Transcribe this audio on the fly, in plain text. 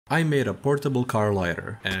I made a portable car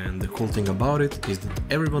lighter, and the cool thing about it is that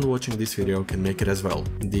everyone watching this video can make it as well.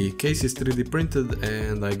 The case is 3D printed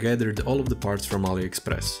and I gathered all of the parts from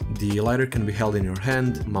Aliexpress. The lighter can be held in your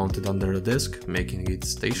hand, mounted under the desk, making it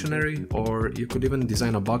stationary, or you could even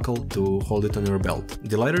design a buckle to hold it on your belt.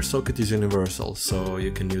 The lighter socket is universal, so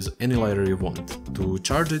you can use any lighter you want. To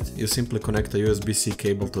charge it, you simply connect a USB-C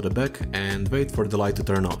cable to the back and wait for the light to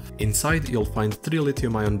turn off. Inside you'll find 3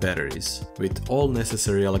 lithium-ion batteries, with all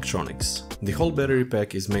necessary electronics. The whole battery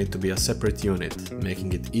pack is made to be a separate unit,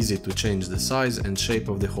 making it easy to change the size and shape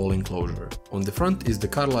of the whole enclosure. On the front is the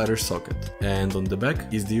car lighter socket, and on the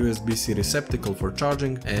back is the USB-C receptacle for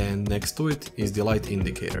charging, and next to it is the light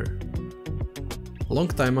indicator. Long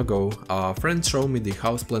time ago, a friend showed me the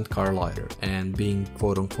Houseplant car lighter, and being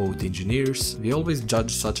quote-unquote engineers, we always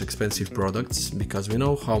judge such expensive products because we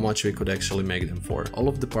know how much we could actually make them for. All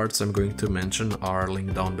of the parts I'm going to mention are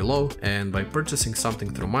linked down below, and by purchasing something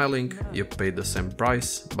through my link, you pay the same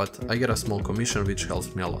price, but I get a small commission which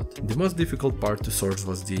helps me a lot. The most difficult part to source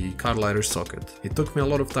was the car lighter socket. It took me a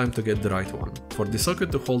lot of time to get the right one. For the socket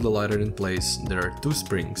to hold the lighter in place, there are 2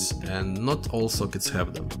 springs, and not all sockets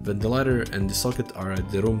have them. When the lighter and the socket are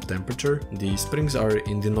at the room temperature, the springs are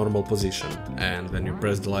in the normal position, and when you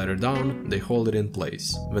press the lighter down, they hold it in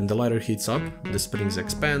place. When the lighter heats up, the springs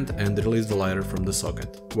expand and release the lighter from the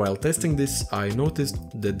socket. While testing this, I noticed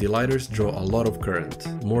that the lighters draw a lot of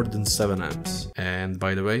current, more than 7 amps. And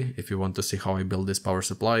by the way, if you want to see how I build this power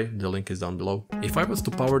supply, the link is down below. If I was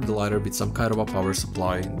to power the lighter with some kind of a power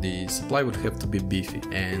supply, the supply would have to be beefy,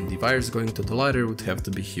 and the wires going to the lighter would have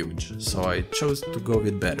to be huge, so I chose to go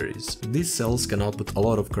with batteries. These cells can output a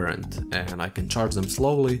lot of current, and I can charge them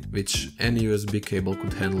slowly, which any USB cable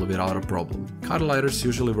could handle without a problem. Car lighters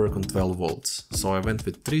usually work on 12 volts, so I went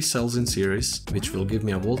with 3 cells in series, which will give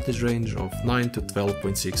me a voltage range of 9 to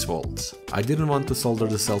 12.6 volts. I didn't want to solder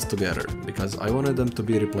the cells together, because I wanted them to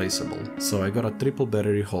be replaceable, so I got a triple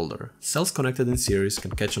battery holder. Cells connected in series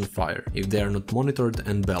can catch on fire if they are not monitored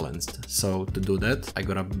and balanced, so to do that I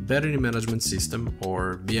got a battery management system,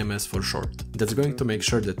 or BMS for short, that's going to make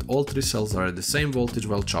sure that all 3 cells are at the same voltage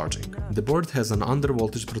while charging. The board has an under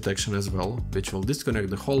voltage protection as well, which will disconnect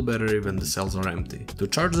the whole battery when the cells are empty. To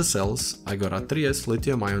charge the cells, I got a 3S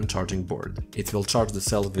lithium-ion charging board. It will charge the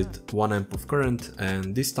cells with 1 amp of current,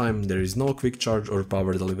 and this time there is no quick charge or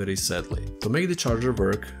power delivery, sadly. To make the charger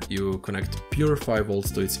work, you connect pure 5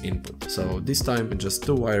 volts to its input, so this time just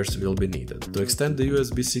 2 wires will be needed. To extend the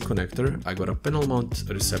USB-C connector, I got a panel mount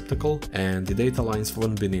receptacle, and the data lines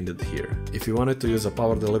won't be needed here. If you wanted to use a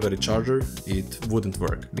power delivery charger, it wouldn't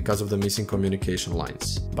work because of the missing communication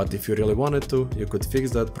lines. But if you really wanted to, you could fix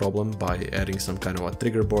that problem by adding some kind of a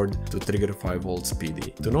trigger board to trigger 5 volts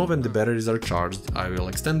PD. To know when the batteries are charged, I will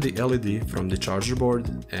extend the LED from the charger board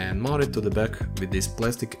and mount it to the back with this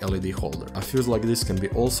plastic LED holder. A fuse like this can be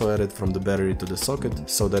also added from the battery to the socket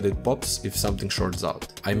so that it pops if something shorts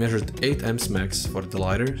out. I measured 8 amps max for the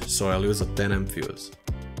lighter, so I'll use a 10 amp fuse.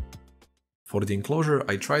 For the enclosure,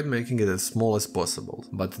 I tried making it as small as possible,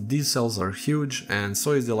 but these cells are huge and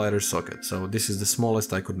so is the lighter socket, so this is the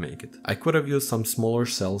smallest I could make it. I could have used some smaller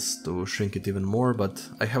cells to shrink it even more, but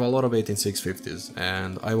I have a lot of 18650s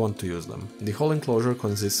and I want to use them. The whole enclosure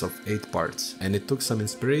consists of 8 parts, and it took some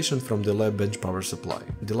inspiration from the lab bench power supply.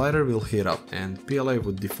 The lighter will heat up and PLA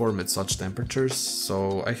would deform at such temperatures,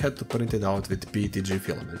 so I had to print it out with PETG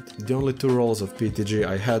filament. The only 2 rolls of PETG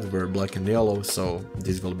I had were black and yellow, so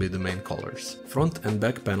these will be the main colors. Front and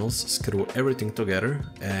back panels screw everything together,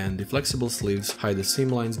 and the flexible sleeves hide the seam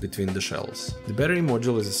lines between the shells. The battery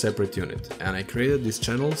module is a separate unit, and I created these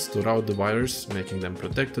channels to route the wires, making them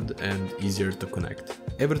protected and easier to connect.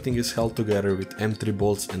 Everything is held together with M3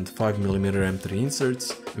 bolts and 5mm M3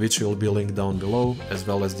 inserts, which will be linked down below, as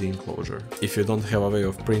well as the enclosure. If you don't have a way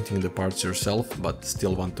of printing the parts yourself but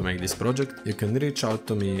still want to make this project, you can reach out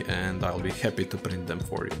to me and I'll be happy to print them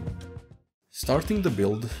for you. Starting the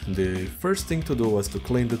build, the first thing to do was to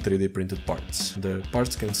clean the 3D printed parts. The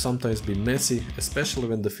parts can sometimes be messy, especially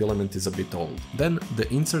when the filament is a bit old. Then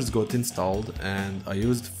the inserts got installed and I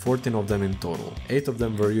used 14 of them in total. 8 of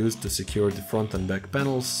them were used to secure the front and back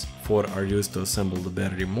panels, 4 are used to assemble the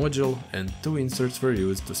battery module, and 2 inserts were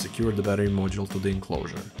used to secure the battery module to the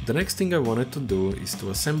enclosure. The next thing I wanted to do is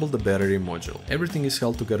to assemble the battery module. Everything is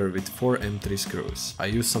held together with 4 M3 screws. I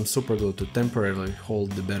used some super glue to temporarily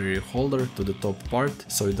hold the battery holder to the top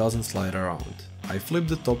part so it doesn't slide around. I flipped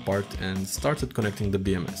the top part and started connecting the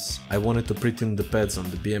BMS. I wanted to print the pads on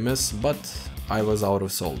the BMS, but I was out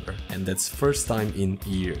of solder, and that's first time in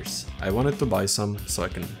years. I wanted to buy some so I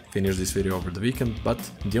can finish this video over the weekend, but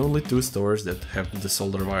the only two stores that have the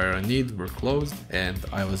solder wire I need were closed, and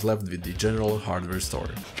I was left with the general hardware store.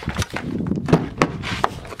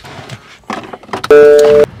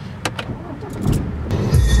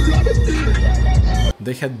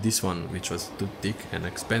 They had this one, which was too thick and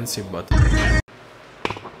expensive, but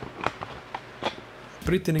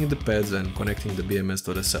printing the pads and connecting the BMS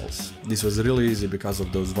to the cells. This was really easy because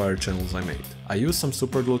of those wire channels I made. I used some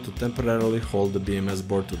super glue to temporarily hold the BMS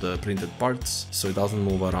board to the printed parts so it doesn't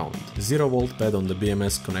move around. 0 volt pad on the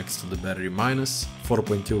BMS connects to the battery minus,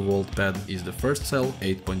 4.2 volt pad is the first cell,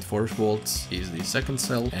 8.4 volts is the second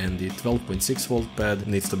cell, and the 12.6 volt pad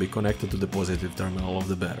needs to be connected to the positive terminal of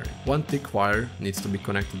the battery. One thick wire needs to be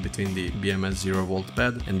connected between the BMS 0 volt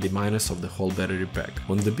pad and the minus of the whole battery pack.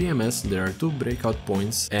 On the BMS there are two breakout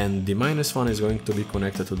points, and the minus one is going to be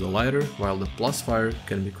connected to the lighter, while the plus wire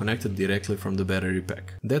can be connected directly from the battery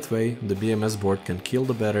pack. That way the BMS board can kill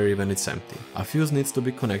the battery when it's empty. A fuse needs to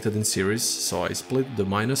be connected in series, so I split the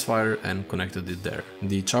minus wire and connected it there.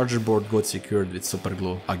 The charger board got secured with super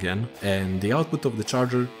glue again, and the output of the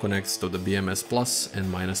charger connects to the BMS plus and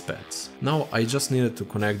minus pads. Now I just needed to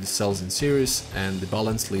connect the cells in series, and the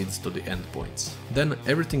balance leads to the endpoints. Then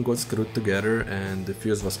everything got screwed together and the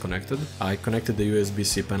fuse was connected. I connected the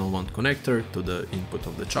USB-C panel mount connector to the input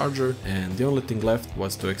of the charger, and the only thing left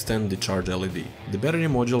was to extend the charge LED. The battery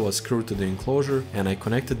module was screwed to the enclosure, and I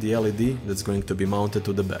connected the LED that's going to be mounted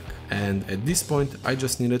to the back. And at this point I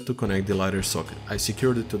just needed to connect the lighter socket. I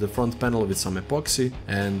secured it to the front panel with some epoxy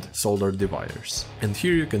and soldered the wires. And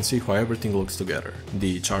here you can see how everything looks together.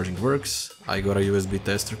 The charging works. I got a USB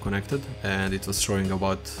tester connected and it was showing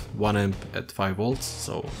about 1 amp at 5 volts,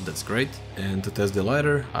 so that's great. And to test the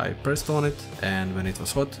lighter, I pressed on it, and when it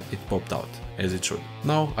was hot, it popped out, as it should.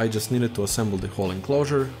 Now I just needed to assemble the whole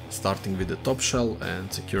enclosure, starting with the top shell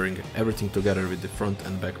and securing everything together with the front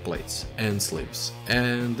and back plates and sleeves.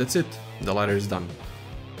 And that's it, the lighter is done.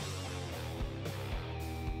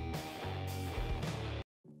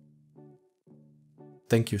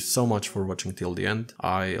 Thank you so much for watching till the end.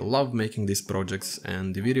 I love making these projects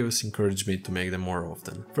and the videos encourage me to make them more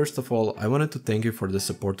often. First of all, I wanted to thank you for the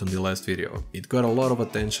support on the last video. It got a lot of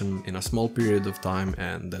attention in a small period of time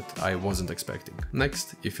and that I wasn't expecting.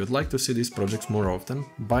 Next, if you'd like to see these projects more often,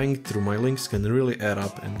 buying through my links can really add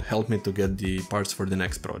up and help me to get the parts for the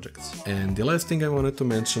next projects. And the last thing I wanted to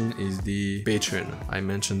mention is the Patreon I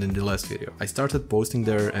mentioned in the last video. I started posting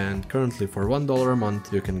there, and currently for $1 a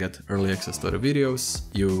month you can get early access to the videos,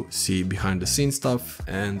 you see behind the scenes stuff,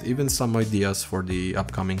 and even some ideas for the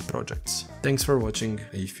upcoming projects. Thanks for watching.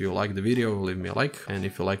 If you liked the video, leave me a like, and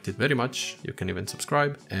if you liked it very much, you can even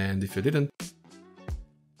subscribe, and if you didn't,